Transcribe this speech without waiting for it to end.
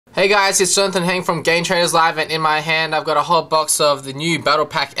Hey guys, it's Johnathan Heng from Gametraders Live, and in my hand I've got a whole box of the new Battle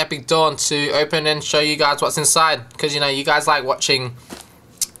Pack Epic Dawn to open and show you guys what's inside, because you know you guys like watching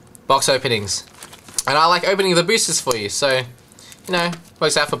box openings and I like opening the boosters for you, so you know,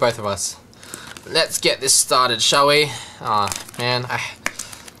 works out for both of us. Let's get this started, shall we? Oh man,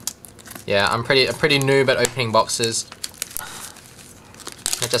 I'm pretty noob at opening boxes.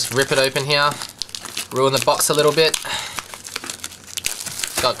 I'll just rip it open here, ruin the box a little bit.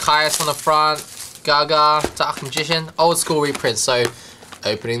 Got Caius on the front, Gaga, Dark Magician, old school reprint, so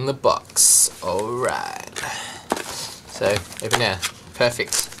opening the box. Alright. So, open there.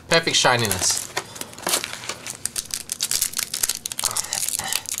 Perfect shininess.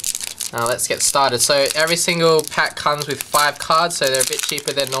 Now let's get started. So every single pack comes with 5 cards, so they're a bit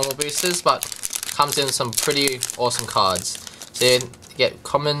cheaper than normal boosters, but comes in some pretty awesome cards. So you get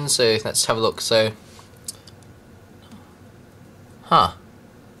common, so let's have a look. So,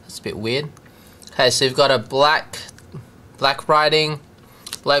 that's a bit weird. Okay, so you've got a black riding,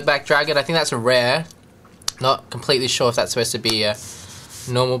 black dragon. I think that's a rare. Not completely sure if that's supposed to be a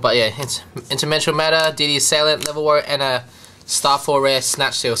normal, but yeah, it's interdimensional matter, DD Assailant, level warrior, and a Star 4 rare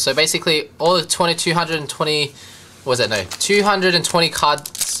Snatch Seal. So basically, all the 220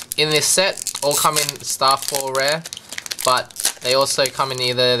 cards in this set all come in Star 4 rare, but they also come in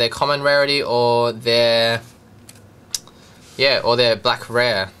either their common rarity or their black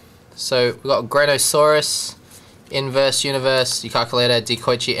rare. So we've got Granosaurus, Inverse Universe, Calculator,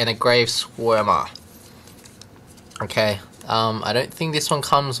 Decoichi, and a Grave Swarmer. Okay, I don't think this one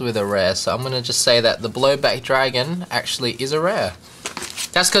comes with a rare, so I'm gonna just say that the Blowback Dragon actually is a rare.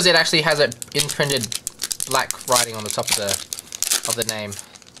 That's because it actually has an imprinted black writing on the top of the name.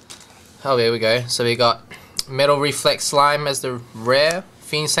 Oh, there we go. So we got Metal Reflex Slime as the rare,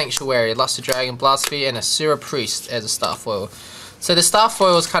 Fiend Sanctuary, Luster Dragon, Blastsphere, and a Asura Priest as a star foil. So the star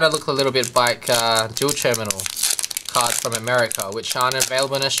foils kind of look a little bit like dual terminal cards from America, which aren't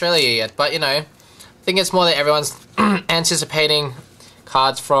available in Australia yet. But you know, I think it's more that everyone's anticipating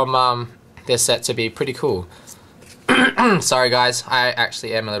cards from this set to be pretty cool. Sorry guys, I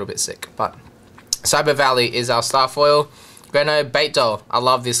actually am a little bit sick. But Cyber Valley is our star foil. Greno Bait Doll, I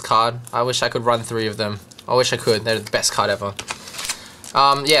love this card. I wish I could run 3 of them. I wish I could. They're the best card ever.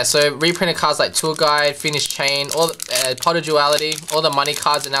 Yeah, so reprinted cards like Tour Guide, Finish Chain, all Pot of Duality, all the money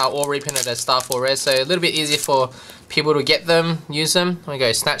cards are now all reprinted as Star 4 rare, so a little bit easier for people to get them, use them. There we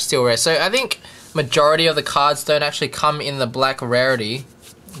go, Snatch Steel rare. So I think majority of the cards don't actually come in the black rarity,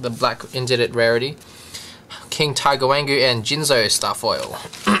 the black indented rarity. King Tiger Wangu and Jinzo Star Foil.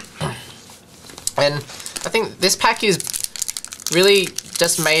 And I think this pack is really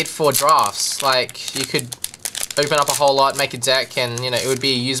just made for drafts. Like, you could open up a whole lot, make a deck, and you know, it would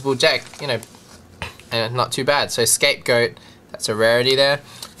be a usable deck, you know, and not too bad. So Scapegoat, that's a rarity there.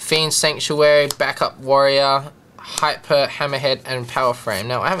 Fiend Sanctuary, Backup Warrior, Hyper Hammerhead, and Power Frame.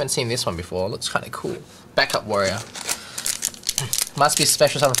 Now I haven't seen this one before. It looks kind of cool. Backup Warrior. Must be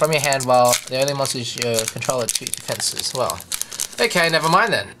special summon from your hand while the only monsters you control are 2 defenses. Well, okay, never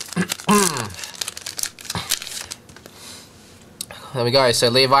mind then. There we go. So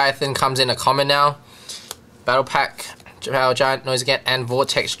Leviathan comes in a common now. Battle Pack, Power Giant, Noise Again, and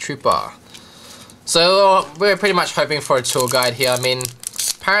Vortex Trooper. So we're pretty much hoping for a tour guide here. I mean,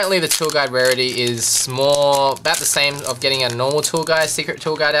 apparently the tour guide rarity is more about the same of getting a normal tour guide, secret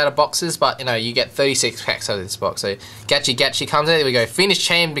tour guide out of boxes, but you know, you get 36 packs out of this box. So Gachi comes in, there we go. Finish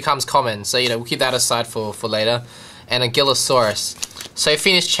Chain becomes common, so you know, we'll keep that aside for later. And a Gillosaurus. So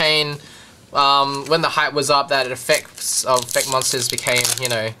Finish Chain, when the hype was up that effect monsters became, you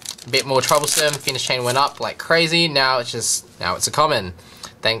know, a bit more troublesome, Finish Chain went up like crazy. Now it's a common.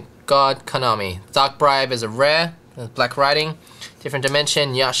 Thank God, Konami. Dark Bribe is a rare, black writing, different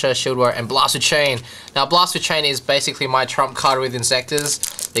dimension, Yasha, Shield Warrior, and Blast with Chain. Now Blast with Chain is basically my trump card with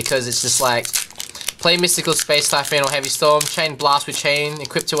Insectors, because it's just like, play Mystical Space Typhoon or Heavy Storm, chain Blast with Chain,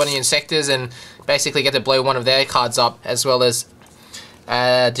 equip to one of your Insectors, and basically get to blow one of their cards up, as well as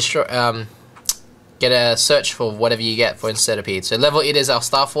get a search for whatever you get for Centipede. So level 8 is our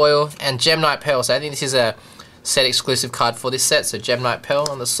Star Foil, and Gem Knight Pearl. So I think this is a set exclusive card for this set. So Gem Knight Pearl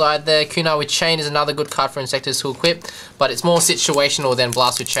on the side there. Kunai with Chain is another good card for Insectors to equip, but it's more situational than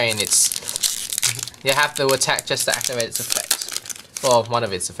Blast with Chain. You have to attack just to activate its effects. Well, one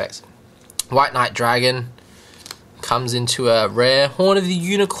of its effects. White Knight Dragon comes into a rare. Horn of the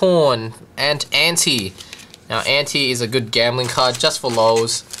Unicorn and Anti. Now Anti is a good gambling card just for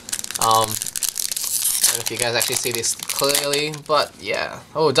lols. I don't know if you guys actually see this clearly, but yeah.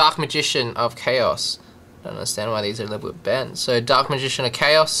 Oh, Dark Magician of Chaos. I don't understand why these are a little bit banned. So Dark Magician of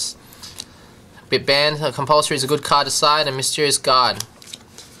Chaos, bit banned. Compulsory is a good card to side, and Mysterious Guard.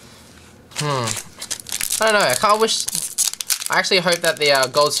 I don't know. I kind of wish. I actually hope that the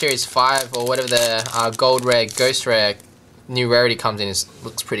Gold Series 5 or whatever the Gold Rare, Ghost Rare new rarity comes in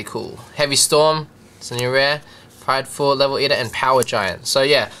looks pretty cool. Heavy Storm, it's a new rare. Prideful, Level Eater, and Power Giant. So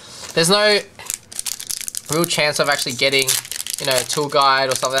yeah, there's no real chance of actually getting, you know, Tool Guide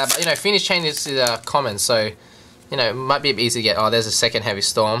or something like that. But you know, Phoenix Chain is common, so you know, it might be a bit easy to get. Oh, there's a second Heavy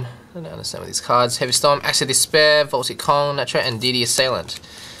Storm. I don't understand with these cards. Heavy Storm, Axe of Despair, Voltic Kong, Natra, and DD Assailant.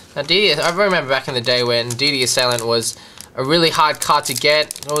 Now DD, I remember back in the day when DD Assailant was a really hard card to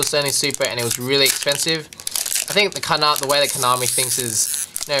get. It was only super and it was really expensive. I think the way that Konami thinks is,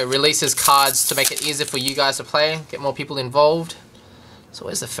 you know, releases cards to make it easier for you guys to play, get more people involved. So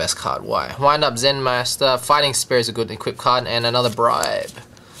where's the first card? Why? Wind Up Zen Master, Fighting Spirit is a good equipped card, and another Bribe.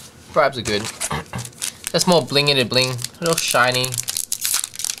 Bribes are good. That's more bling-ity bling, a little shiny.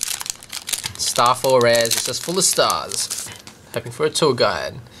 Starfall rares, it's just full of stars. Hoping for a tour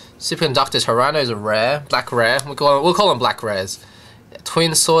guide. Superconductors Harano is a rare, black rare. We'll call them black rares.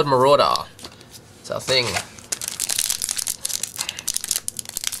 Twin Sword Marauder. It's our thing.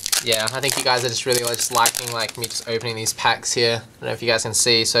 Yeah, I think you guys are just really just liking like me just opening these packs here. I don't know if you guys can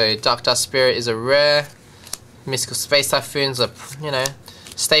see. So Dark Dust Spirit is a rare. Mystical Space Typhoon's a, you know,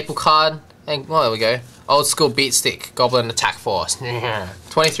 staple card. And well, there we go. Old School Beat Stick, Goblin Attack Force.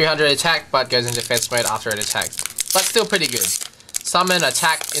 2300 attack, but goes in defense mode after an attack. But still pretty good. Summon,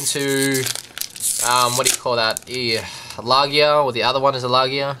 attack into, what do you call that? Lagia, or the other one is a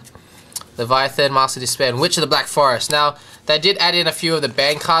Lagia. Leviathan, Master of Despair, and Witch of the Black Forest. Now, they did add in a few of the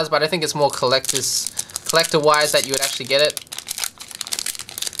banned cards, but I think it's more collector-wise that you would actually get it.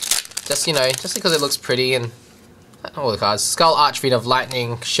 Just, you know, just because it looks pretty and all the cards. Skull Archfiend of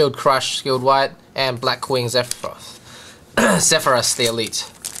Lightning, Shield Crush, Skilled White, and Black Wing Zephyros. Zephyros the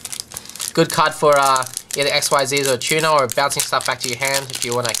Elite. Good card for either XYZs or Tuner, or bouncing stuff back to your hand if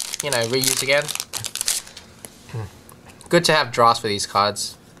you want to, you know, reuse again. Good to have drafts for these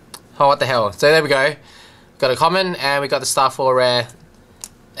cards. Oh, what the hell. So there we go. Got a common, and we got the Starfall rare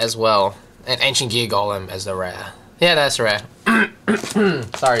as well. And Ancient Gear Golem as the rare. Yeah, that's rare.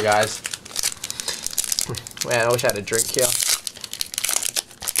 Sorry, guys. Man, I wish I had a drink here.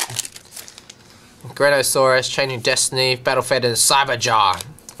 Granosaurus, Changing Destiny, Battle Fed, and Cyberjar.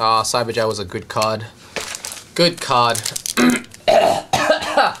 Oh, Cyberjar was a good card. Good card.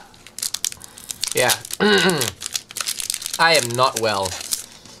 Yeah. I am not well.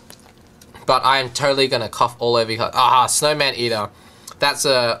 But I am totally going to cough all over you. Ah, Snowman Eater. That's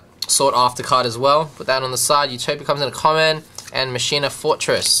a sought after card as well. Put that on the side. Utopia comes in a common. And Machina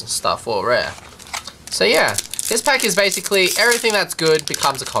Fortress, Starfall rare. So yeah, this pack is basically everything that's good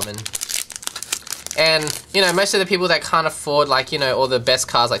becomes a common. And, you know, most of the people that can't afford, like, you know, all the best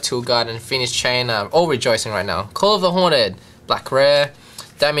cards like Tool Guard and Phoenix Chain are all rejoicing right now. Call of the Haunted, Black Rare,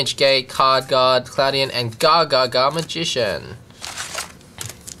 Damage Gate, Card Guard, Cloudian, and Gar Magician.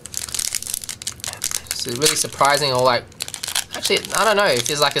 It's really surprising, or like, actually, I don't know if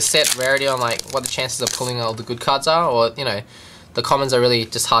there's like a set rarity on like what the chances of pulling all the good cards are, or, you know, the commons are really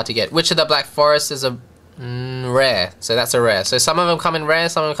just hard to get. Witch of the Black Forest is a rare, so that's a rare. So some of them come in rare,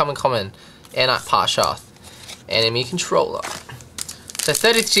 some of them come in common. Enite Parshath, Enemy Controller. So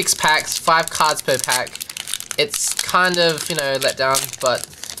 36 packs, 5 cards per pack. It's kind of, you know, let down, but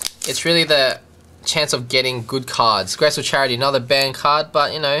it's really the chance of getting good cards. Graceful Charity, another banned card,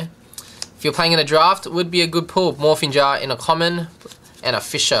 but, you know, if you're playing in a draft, it would be a good pull. Morphing Jar in a common, and a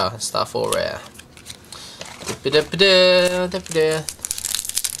Fisher, Starfall rare.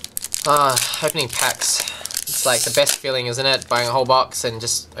 Opening packs. It's like the best feeling, isn't it? Buying a whole box and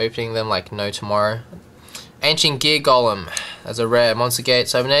just opening them like no tomorrow. Ancient Gear Golem as a rare. Monster Gate,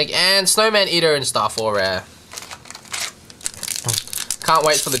 Sober Egg, and Snowman Eater in Starfall rare. Can't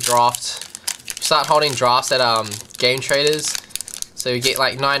wait for the draft. Start holding drafts at Gametraders. So you get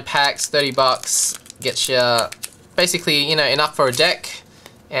like 9 packs, 30 bucks. Gets you basically, you know, enough for a deck.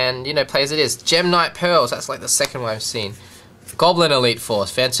 And, you know, play as it is. Gem Knight Pearls, that's like the second one I've seen. Goblin Elite Force,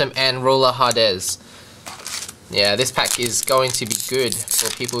 Phantom, and Ruler Hades. Yeah, this pack is going to be good for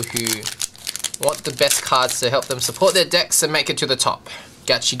people who want the best cards to help them support their decks and make it to the top.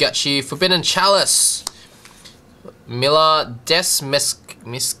 Gachi, Forbidden Chalice. Miller, Des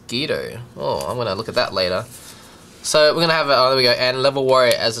Mosquito. Oh, I'm going to look at that later. So we're going to have, oh, there we go, and Level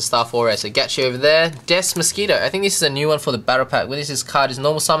Warrior as a Starfall rare. So Gachi over there. Des Mosquito. I think this is a new one for the Battle Pack. When this card is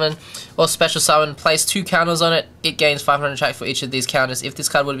normal summon or special summon, place 2 counters on it. It gains 500 attack for each of these counters. If this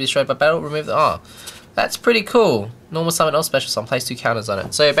card would be destroyed by battle, remove the... Oh, that's pretty cool. Normal summon or special summon, place 2 counters on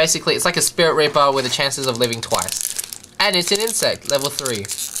it. So basically, it's like a Spirit Reaper with the chances of living twice. And it's an insect, level 3.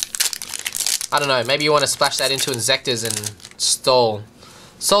 I don't know, maybe you want to splash that into Insectors and stall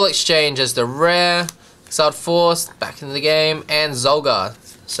Soul Exchange as the rare. Exiled Force back into the game, and Zolgar.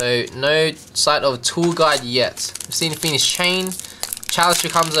 So no sight of Tool Guide yet. We've seen Phoenix Chain. Chalice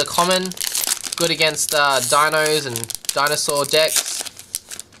becomes a common. Good against dinos and dinosaur decks.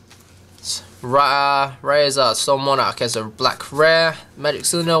 Razor Soul Monarch as a black rare. Magic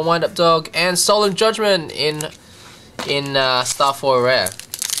Cylinder, Wind Up Dog, and Solemn Judgment in Star 4 rare.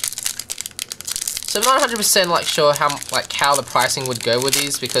 So I'm not 100% like sure how the pricing would go with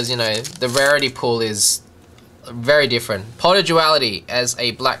these, because you know the rarity pool is very different. Potter Duality as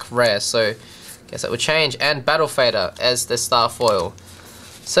a black rare, so guess that would change, and Battle Fader as the star foil.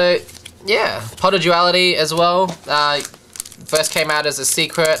 So yeah, Potter Duality as well. First came out as a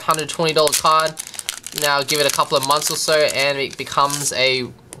secret, $120 card. Now give it a couple of months or so, and it becomes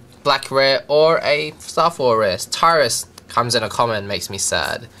a black rare or a star foil rare. Tyrus comes in a common, makes me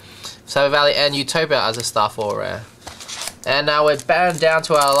sad. Cyber Valley and Utopia as a star 4 rare. And now we're bound down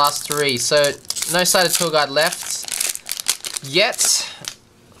to our last 3. So no sight of Tour Guide left yet.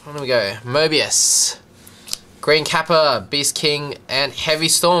 Where do we go? Mobius, Green Kappa, Beast King, and Heavy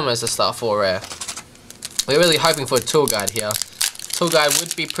Storm as a star 4 rare. We're really hoping for a Tour Guide here. Tour Guide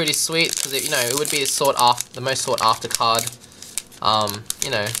would be pretty sweet, because you know it would be the most sought after card, you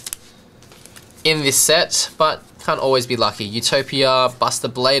know, in this set, but can't always be lucky. Utopia, Buster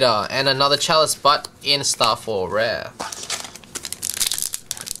Blader, and another Chalice, but in Star 4 rare.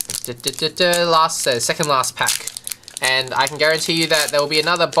 Second last pack. And I can guarantee you that there will be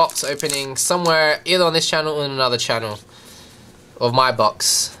another box opening somewhere, either on this channel or in another channel of my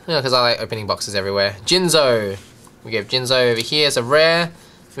box. You know, because I like opening boxes everywhere. Jinzo. We have Jinzo over here as a rare.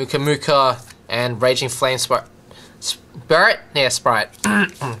 Muka Muka and Raging Flame Sprite. Yeah, Sprite.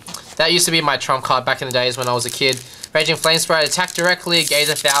 That used to be my trump card back in the days when I was a kid. Raging Flame Sprite, attack directly, gaze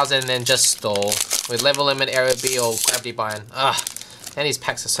 1,000, and then just stall. With level limit, area B, or gravity bind. Ugh. And these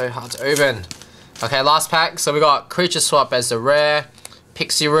packs are so hard to open. Okay, last pack. So we got Creature Swap as the rare,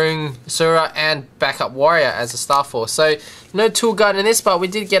 Pixie Ring, Sura, and Backup Warrior as a Star Force. So no Tool Guide in this, but we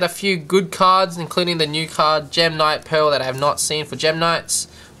did get a few good cards, including the new card, Gem Knight Pearl, that I have not seen for Gem Knights,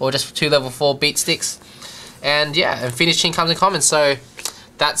 or just for 2 level 4 beat sticks. And yeah, and Phoenix Chain comes in common. So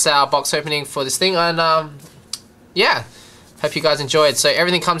that's our box opening for this thing, and yeah, hope you guys enjoyed. So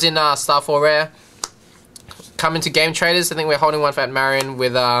everything comes in Star 4 rare. Come into Gametraders. I think we're holding one for at Marion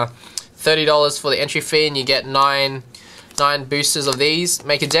with $30 for the entry fee, and you get 9 boosters of these.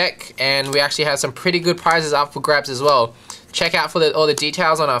 Make a deck, and we actually have some pretty good prizes up for grabs as well. Check out for all the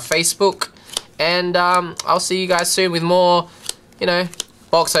details on our Facebook, and I'll see you guys soon with more, you know,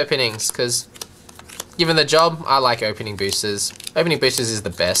 box openings, because given the job, I like opening boosters. Opening boosters is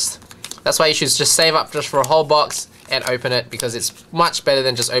the best. That's why you should just save up just for a whole box and open it, because it's much better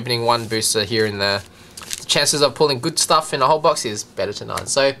than just opening one booster here and there. The chances of pulling good stuff in a whole box is better to none.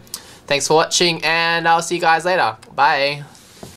 So, thanks for watching, and I'll see you guys later. Bye.